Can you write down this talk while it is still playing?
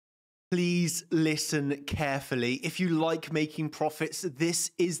Please listen carefully. If you like making profits, this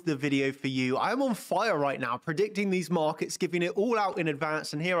is the video for you. I'm on fire right now, predicting these markets, giving it all out in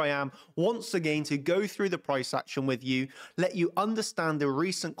advance. And here I am once again to go through the price action with you, let you understand the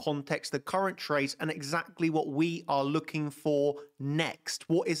recent context, the current trades, and exactly what we are looking for next.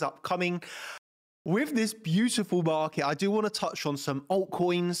 What is upcoming? With this beautiful market, I do want to touch on some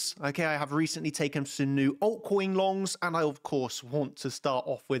altcoins. Okay, I have recently taken some new altcoin longs, and I, of course, want to start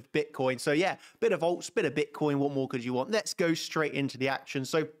off with Bitcoin. So yeah, bit of alts, bit of Bitcoin. What more could you want? Let's go straight into the action.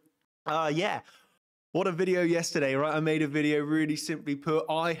 So, yeah. What a video yesterday, right? I made a video really simply put.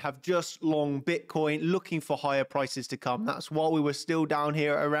 I have just long Bitcoin looking for higher prices to come. That's while we were still down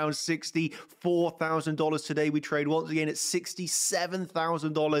here at around $64,000 today. We trade once again at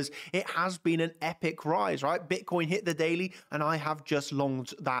 $67,000. It has been an epic rise, right? Bitcoin hit the daily and I have just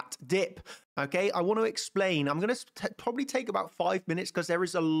longed that dip. Okay, I want to explain. I'm going to probably take about 5 minutes because there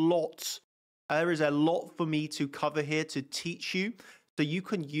is a lot. There is a lot for me to cover here to teach you. So you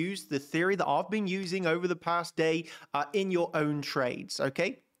can use the theory that I've been using over the past day in your own trades,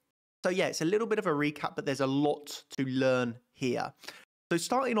 okay? So yeah, it's a little bit of a recap, but there's a lot to learn here. So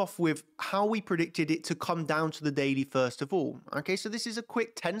starting off with how we predicted it to come down to the daily first of all. Okay, so this is a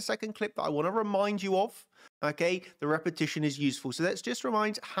quick 10-second clip that I want to remind you of. Okay, the repetition is useful. So let's just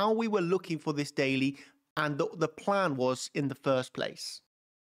remind how we were looking for this daily and the plan was in the first place.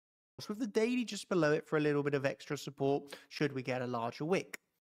 With the daily just below it for a little bit of extra support should we get a larger wick.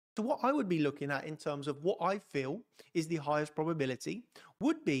 So what I would be looking at in terms of what I feel is the highest probability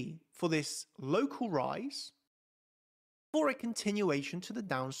would be for this local rise for a continuation to the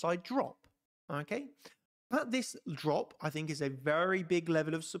downside drop. Okay, at this drop I think is a very big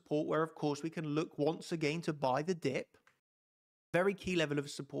level of support where of course we can look once again to buy the dip. Very key level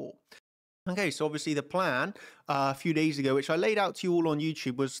of support. Okay, so obviously the plan a few days ago, which I laid out to you all on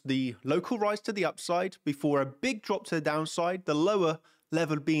YouTube, was the local rise to the upside before a big drop to the downside, the lower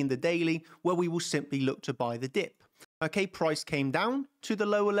level being the daily, where we will simply look to buy the dip. Okay, price came down to the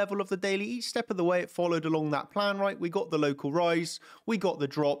lower level of the daily. Each step of the way, it followed along that plan, right? We got the local rise, we got the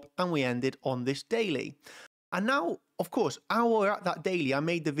drop, and we ended on this daily. And now, of course, we're at that daily. I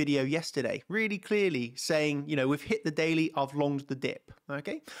made the video yesterday really clearly saying, you know, we've hit the daily, I've longed the dip,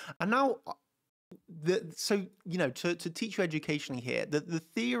 okay? And now, so, you know, to teach you educationally here, the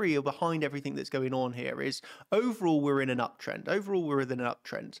theory behind everything that's going on here is overall we're in an uptrend. Overall, we're in an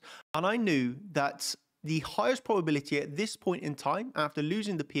uptrend. And I knew that the highest probability at this point in time, after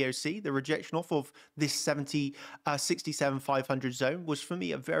losing the POC, the rejection off of this 67,500 zone, was for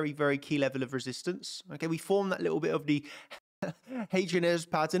me a very, very key level of resistance. Okay, we formed that little bit of the H&S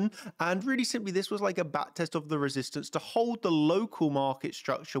pattern, and really simply this was like a back test of the resistance to hold the local market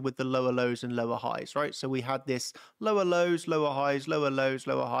structure with the lower lows and lower highs, right? So we had this lower lows, lower highs, lower lows,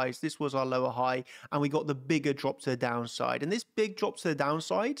 lower highs. This was our lower high, and we got the bigger drop to the downside. And this big drop to the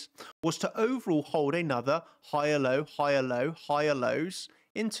downside was to overall hold another higher low, higher low, higher lows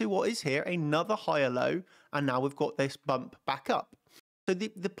into what is here another higher low, and now we've got this bump back up. So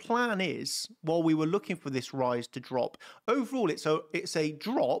the plan is, while we were looking for this rise to drop, overall it's a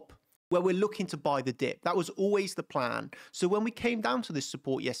drop where we're looking to buy the dip. That was always the plan. So when we came down to this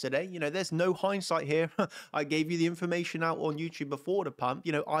support yesterday, you know, there's no hindsight here. I gave you the information out on YouTube before the pump.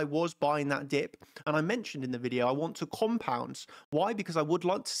 You know, I was buying that dip, and I mentioned in the video I want to compound. Why? Because I would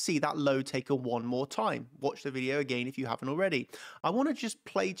like to see that low taken one more time. Watch the video again if you haven't already. I want to just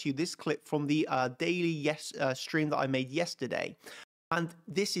play to you this clip from the daily stream that I made yesterday. And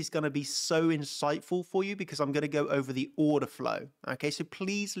this is going to be so insightful for you because I'm going to go over the order flow. Okay, so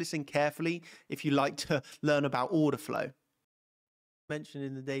please listen carefully if you like to learn about order flow. Mentioned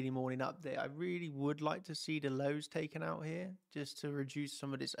in the daily morning update, I really would like to see the lows taken out here just to reduce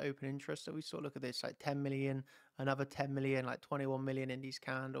some of this open interest that we saw. Look at this, like 10 million, another 10 million, like 21 million in these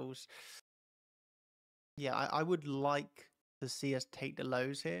candles. Yeah, I would like to see us take the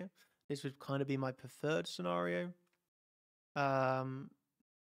lows here. This would kind of be my preferred scenario. To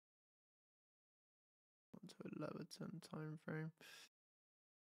a lower time frame.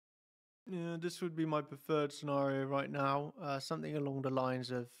 Yeah, this would be my preferred scenario right now. Something along the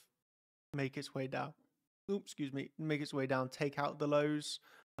lines of make its way down. Oops, excuse me. Make its way down, take out the lows,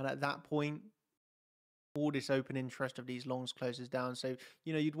 and at that point, all this open interest of these longs closes down. So,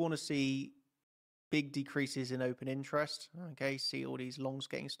 you know, you'd want to see big decreases in open interest. Okay, see all these longs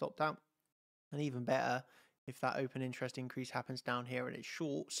getting stopped out. And even better, if that open interest increase happens down here and it's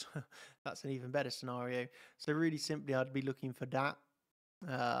shorts, that's an even better scenario. So really simply, I'd be looking for that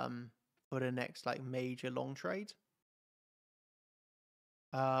for the next like major long trade.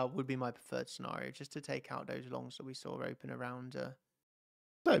 Would be my preferred scenario, just to take out those longs that we saw open around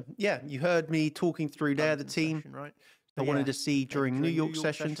So yeah, you heard me talking through there, the London team. session, right? I But wanted yeah, to see during New York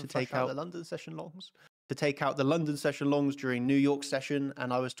session to flush take out the out London session longs. the London session longs during New York session,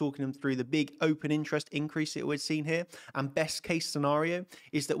 and I was talking them through the big open interest increase that we'd seen here. And best case scenario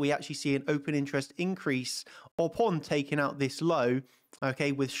is that we actually see an open interest increase upon taking out this low,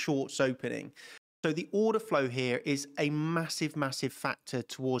 okay, with shorts opening. So the order flow here is a massive, massive factor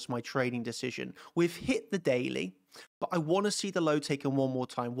towards my trading decision. We've hit the daily, but I want to see the low taken one more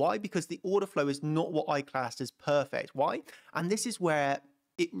time. Why? Because the order flow is not what I classed as perfect. Why? And this is where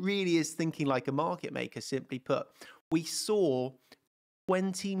it really is thinking like a market maker, simply put. We saw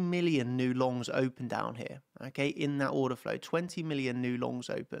 20 million new longs open down here, okay, in that order flow, 20 million new longs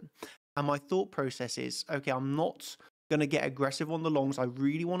open. And my thought process is, okay, I'm not going to get aggressive on the longs. I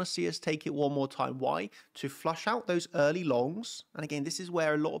really want to see us take it one more time. Why? To flush out those early longs. And again, this is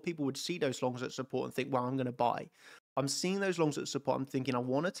where a lot of people would see those longs at support and think, well, I'm going to buy. I'm seeing those longs at support. I'm thinking I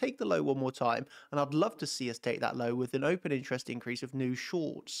want to take the low one more time, and I'd love to see us take that low with an open interest increase of new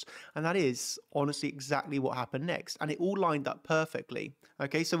shorts. And that is honestly exactly what happened next. And it all lined up perfectly.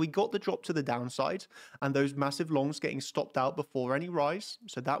 Okay, so we got the drop to the downside and those massive longs getting stopped out before any rise.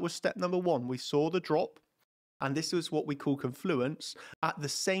 So that was step number one. We saw the drop, and this was what we call confluence. At the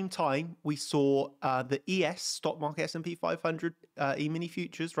same time, we saw the ES, stock market S&P 500 E-mini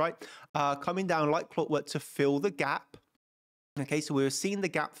futures, right, coming down like clockwork to fill the gap. Okay, so we were seeing the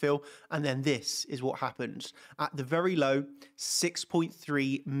gap fill, and then this is what happens. At the very low,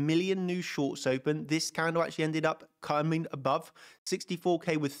 6.3 million new shorts open. This candle actually ended up coming above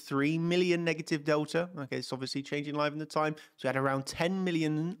 64K with 3 million negative delta. Okay, it's obviously changing live in the time. So we had around 10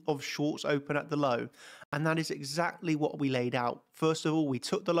 million of shorts open at the low. And that is exactly what we laid out. First of all, we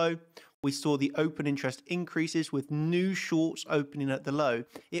took the low. We saw the open interest increases with new shorts opening at the low.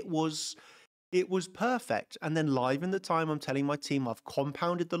 It was perfect. And then live in the time, I'm telling my team I've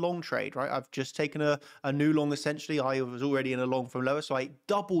compounded the long trade, right? I've just taken a new long essentially. I was already in a long from lower, so I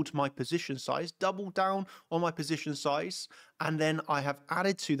doubled my position size, doubled down on my position size. And then I have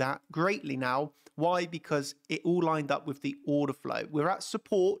added to that greatly now. Why? Because it all lined up with the order flow. We're at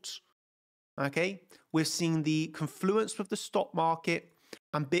support, okay? We're seeing the confluence with the stock market,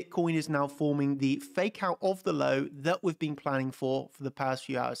 and Bitcoin is now forming the fake out of the low that we've been planning for the past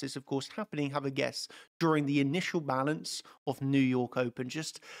few hours. It's, of course, happening, have a guess, during the initial balance of New York Open.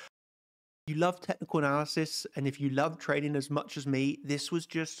 Just, you love technical analysis, and if you love trading as much as me, this was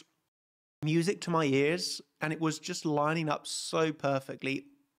just music to my ears, and it was just lining up so perfectly.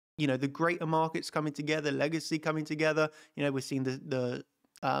 You know, the greater markets coming together, legacy coming together. You know, we're seeing the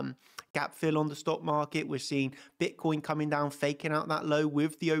gap fill on the stock market. We're seeing Bitcoin coming down, faking out that low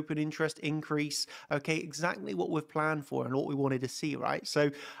with the open interest increase. Okay, exactly what we've planned for and what we wanted to see, right?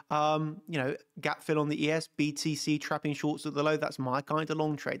 So, you know, gap fill on the ES, BTC trapping shorts at the low. That's my kind of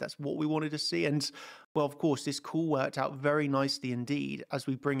long trade. That's what we wanted to see. And well, of course, this call worked out very nicely indeed as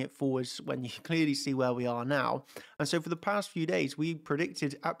we bring it forwards when you clearly see where we are now. And so for the past few days, we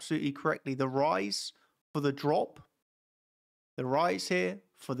predicted absolutely correctly the rise for the drop, the rise here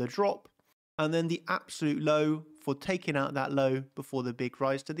for the drop, and then the absolute low for taking out that low before the big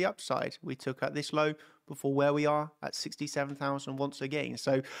rise to the upside. We took out this low before where we are at 67,000 once again.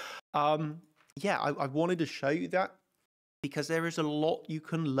 So yeah, I wanted to show you that, because there is a lot you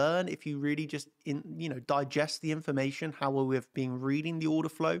can learn if you really just digest the information, how we've been reading the order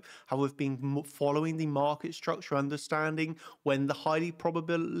flow, how we've been following the market structure, understanding when the highly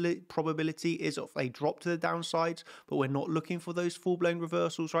probability is of a drop to the downside, but we're not looking for those full-blown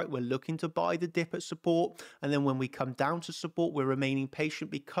reversals, right? We're looking to buy the dip at support, and then when we come down to support, we're remaining patient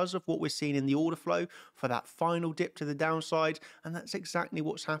because of what we're seeing in the order flow for that final dip to the downside. And that's exactly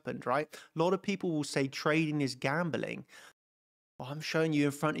what's happened, right? A lot of people will say trading is gambling. Well, I'm showing you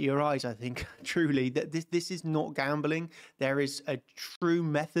in front of your eyes, I think, truly, that this is not gambling. There is a true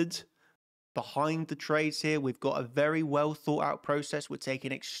method behind the trades here. We've got a very well thought out process. We're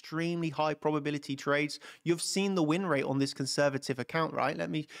taking extremely high probability trades. You've seen the win rate on this conservative account, right? Let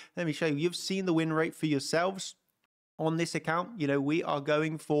me show you. You've seen the win rate for yourselves on this account. You know, we are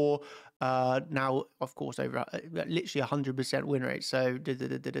going for now, of course, over literally 100% win rate. So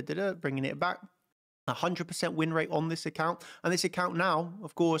bringing it back. 100% win rate on this account, and this account now,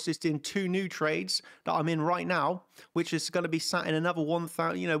 of course, is in 2 new trades that I'm in right now, which is going to be sat in another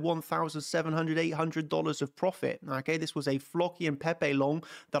 $1,700, $800 of profit. Okay, this was a Flocky and Pepe long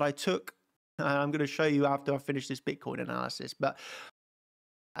that I took, and I'm going to show you after I finish this Bitcoin analysis. But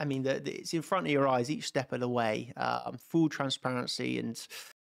I mean, it's in front of your eyes each step of the way, full transparency, and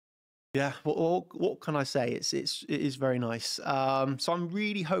Yeah, what can I say? It is very nice. So I'm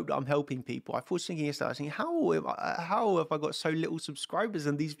really hope that I'm helping people. I was thinking yesterday, I was thinking, how have I got so little subscribers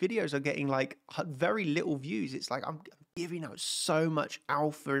and these videos are getting like very little views? It's like I'm giving out so much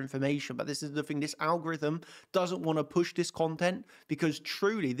alpha information, but this is the thing. This algorithm doesn't want to push this content because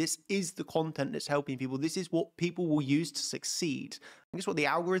truly this is the content that's helping people. This is what people will use to succeed. And guess what? The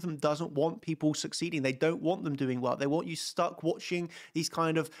algorithm doesn't want people succeeding. They don't want them doing well. They want you stuck watching these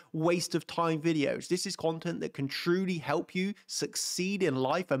kind of waste of time videos. This is content that can truly help you succeed in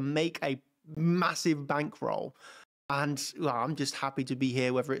life and make a massive bankroll. And well, I'm just happy to be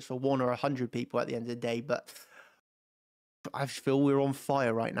here, whether it's for 1 or 100 people at the end of the day. But I feel we're on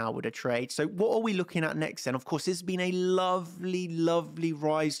fire right now with a trade. So what are we looking at next then? Of course, this has been a lovely, lovely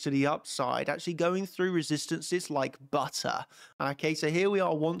rise to the upside, actually going through resistances like butter. Okay, so here we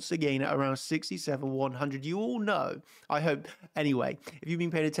are once again at around 67,100. You all know, I hope, anyway, if you've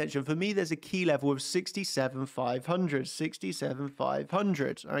been paying attention, for me, there's a key level of 67,500,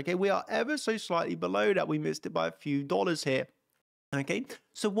 67,500. Okay, we are ever so slightly below that. We missed it by a few dollars here. Okay,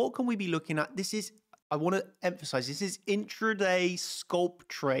 so what can we be looking at? I want to emphasize this is intraday scalp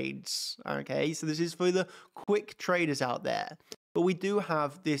trades. Okay, so this is for the quick traders out there. But we do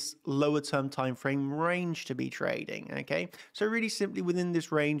have this lower term time frame range to be trading. Okay, so really simply within this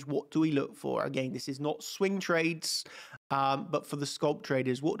range, what do we look for? Again, this is not swing trades, but for the scalp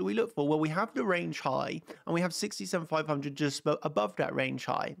traders, what do we look for? Well, we have the range high and we have 67,500 just above that range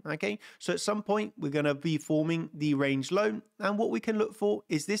high. Okay, so at some point we're going to be forming the range low, and what we can look for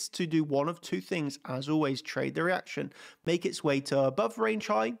is this to do one of two things. As always, trade the reaction, make its way to above range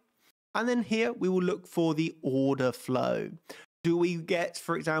high, and then here we will look for the order flow. Do we get,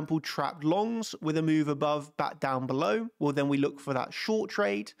 for example, trapped longs with a move above, back down below? Well, then we look for that short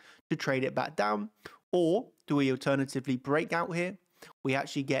trade to trade it back down. Or do we alternatively break out here? We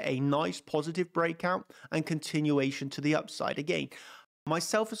actually get a nice positive breakout and continuation to the upside. Again,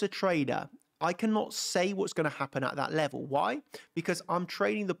 myself as a trader, I cannot say what's going to happen at that level. Why? Because I'm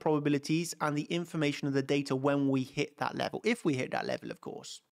trading the probabilities and the information of the data when we hit that level. If we hit that level, of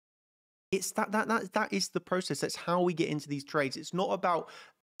course. It's that is the process. That's how we get into these trades. It's not about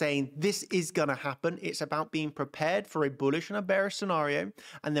saying this is going to happen. It's about being prepared for a bullish and a bearish scenario.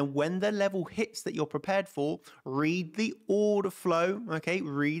 And then when the level hits that you're prepared for, read the order flow. Okay,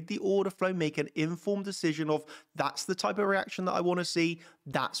 read the order flow, make an informed decision of that's the type of reaction that I want to see.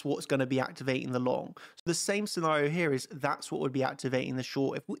 That's what's going to be activating the long. So the same scenario here is that's what would be activating the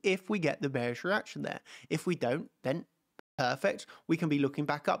short if we get the bearish reaction there. If we don't, then perfect. We can be looking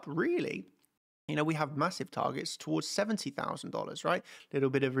back up. Really, you know, we have massive targets towards $70,000, right? A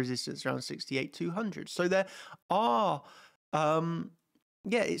little bit of resistance around 68,200. So there are,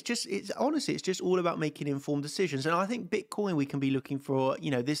 yeah, it's honestly, it's just all about making informed decisions. And I think Bitcoin, we can be looking for,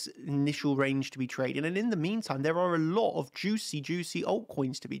 you know, this initial range to be trading. And in the meantime, there are a lot of juicy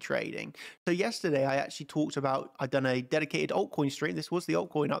altcoins to be trading. So yesterday, I actually talked about, I've done a dedicated altcoin stream. This was the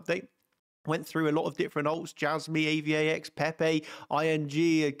altcoin update. Went through a lot of different alts, Jasmy, AVAX, Pepe, ING,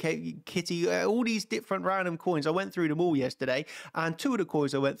 Kitty, all these different random coins. I went through them all yesterday, and two of the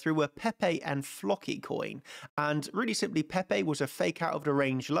coins I went through were Pepe and Flocky coin. And really simply, Pepe was a fake out of the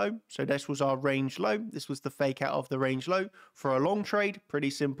range low. So this was our range low. This was the fake out of the range low for a long trade. Pretty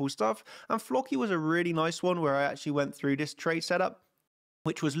simple stuff. And Flocky was a really nice one where I actually went through this trade setup,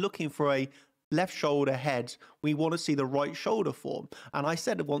 which was looking for a left shoulder head. We want to see the right shoulder form. And I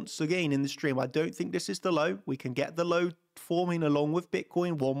said once again in the stream, I don't think this is the low. We can get the low forming along with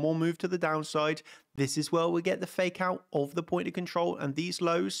Bitcoin. One more move to the downside. This is where we get the fake out of the point of control and these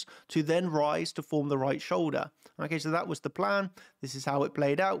lows to then rise to form the right shoulder. Okay, so that was the plan. This is how it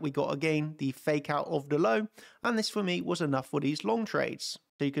played out. We got again the fake out of the low, and this for me was enough for these long trades.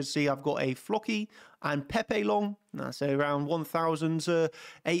 So you can see I've got a Flocky and Pepe long, so around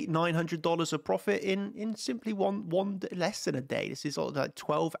 $1,900 of profit in simply one less than a day. This is like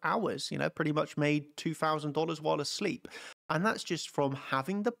 12 hours, you know, pretty much made $2,000 while asleep. And that's just from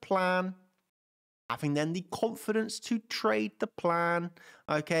having the plan, having then the confidence to trade the plan,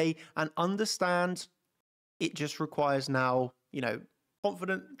 okay, and understand it just requires now, you know,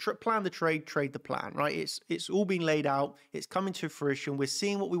 confident, plan the trade, trade the plan, right? It's all been laid out. It's coming to fruition. We're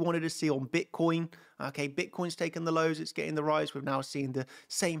seeing what we wanted to see on Bitcoin. Okay, Bitcoin's taken the lows. It's getting the rise. We've now seen the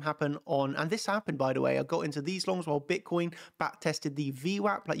same happen on, and this happened, by the way. I got into these longs while Bitcoin back tested the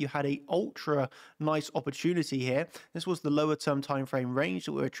VWAP. Like you had a ultra nice opportunity here. This was the lower term time frame range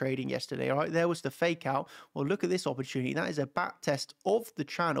that we were trading yesterday. All right, there was the fake out. Well, look at this opportunity. That is a back test of the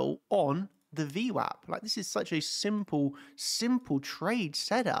channel on the VWAP. Like this is such a simple trade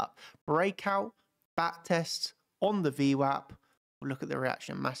setup. Breakout, back test on the VWAP, Look at the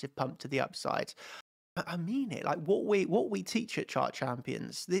reaction, massive pump to the upside. I mean it. Like what we teach at Chart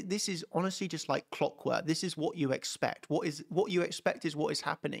Champions. This is honestly just like clockwork. This is what you expect. What you expect is what is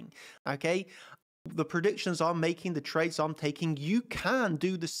happening. Okay. The predictions I'm making, the trades I'm taking, you can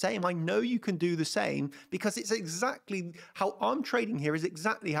do the same. I know you can do the same because it's exactly how I'm trading here is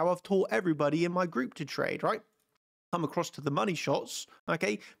exactly how I've taught everybody in my group to trade, right? Come across to the money shots,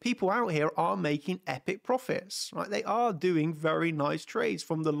 okay, people out here are making epic profits, right? They are doing very nice trades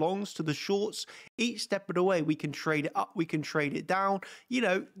from the longs to the shorts. Each step of the way, we can trade it up, we can trade it down. You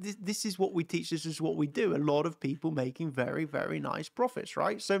know, this is what we teach, this is what we do. A lot of people making very, very nice profits,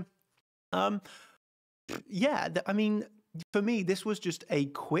 right? So, yeah, I mean, for me, this was just a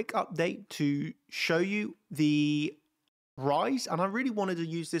quick update to show you the rise, and I really wanted to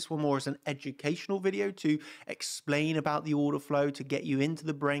use this one more as an educational video to explain about the order flow, to get you into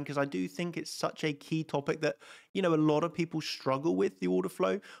the brain, because I do think it's such a key topic that, you know, a lot of people struggle with the order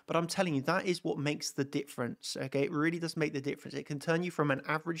flow. But I'm telling you, that is what makes the difference. Okay, it really does make the difference. It can turn you from an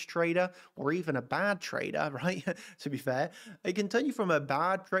average trader or even a bad trader, right? To be fair, it can turn you from a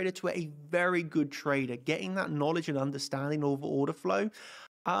bad trader to a very good trader. Getting that knowledge and understanding of order flow,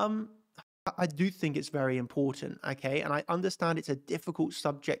 I do think it's very important, okay? And I understand it's a difficult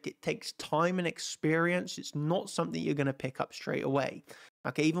subject. It takes time and experience. It's not something you're going to pick up straight away.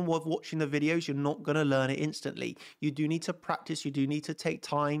 Okay, even while watching the videos, you're not going to learn it instantly. You do need to practice. You do need to take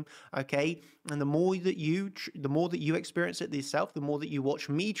time, okay? And the more that you experience it yourself, the more that you watch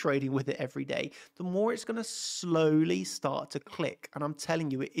me trading with it every day, the more it's going to slowly start to click. And I'm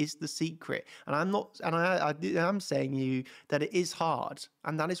telling you, it is the secret. And I'm saying you that it is hard.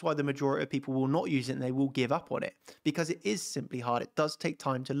 And that is why the majority of people will not use it and they will give up on it, because it is simply hard. It does take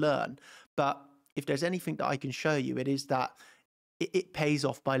time to learn. But if there's anything that I can show you, it is that it pays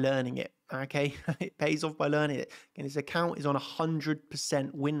off by learning it, okay? It pays off by learning it. And his account is on 100%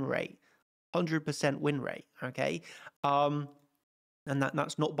 win rate, 100% win rate, okay? And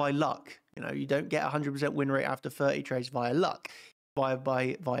that's not by luck. You know, you don't get 100% win rate after 30 trades via luck,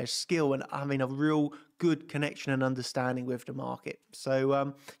 via skill and having a real good connection and understanding with the market.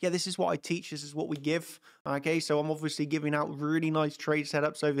 So yeah, this is what I teach. This is what we give. Okay, so I'm obviously giving out really nice trade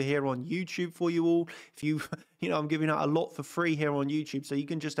setups over here on YouTube for you all. If you I'm giving out a lot for free here on YouTube, so you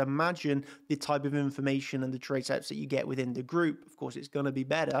can just imagine the type of information and the trade setups that you get within the group. Of course, it's going to be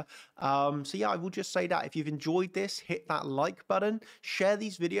better. So yeah, I will just say that if you've enjoyed this, hit that like button, share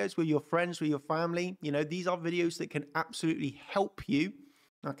these videos with your friends, with your family. You know, these are videos that can absolutely help you.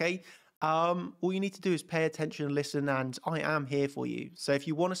 Okay. All you need to do is pay attention and listen, and I am here for you. So if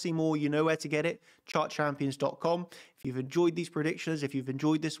you want to see more, you know where to get it, chartchampions.com. If you've enjoyed these predictions, if you've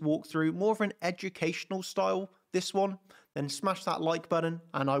enjoyed this walkthrough, more of an educational style, this one, then smash that like button,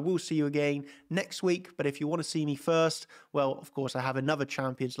 and I will see you again next week. But if you want to see me first, well, of course, I have another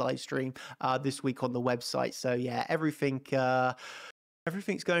Champions live stream this week on the website. So yeah, everything's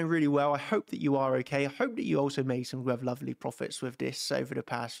going really well. I hope that you are okay. I hope that you also made some lovely profits with this over the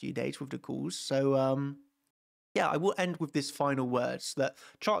past few days with the calls. So yeah, I will end with this final words that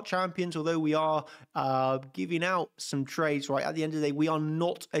Chart Champions, although we are giving out some trades, right, at the end of the day, we are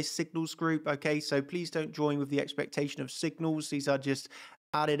not a signals group, okay? So please don't join with the expectation of signals. These are just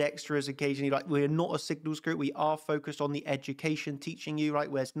added extras occasionally. Like, we're not a signals group. We are focused on the education, teaching you, right?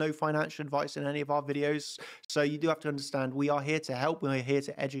 There's no financial advice in any of our videos. So you do have to understand, we are here to help. We're here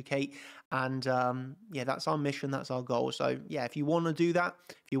to educate. And yeah, that's our mission. That's our goal. So yeah, if you want to do that,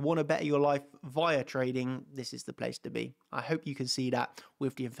 if you want to better your life via trading, this is the place to be. I hope you can see that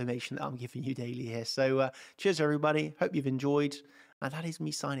with the information that I'm giving you daily here. So cheers, everybody. Hope you've enjoyed. And that is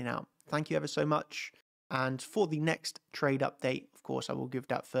me signing out. Thank you ever so much. And for the next trade update, of course, I will give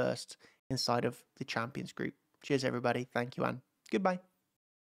that first inside of the Champions group. Cheers, everybody. Thank you, and goodbye.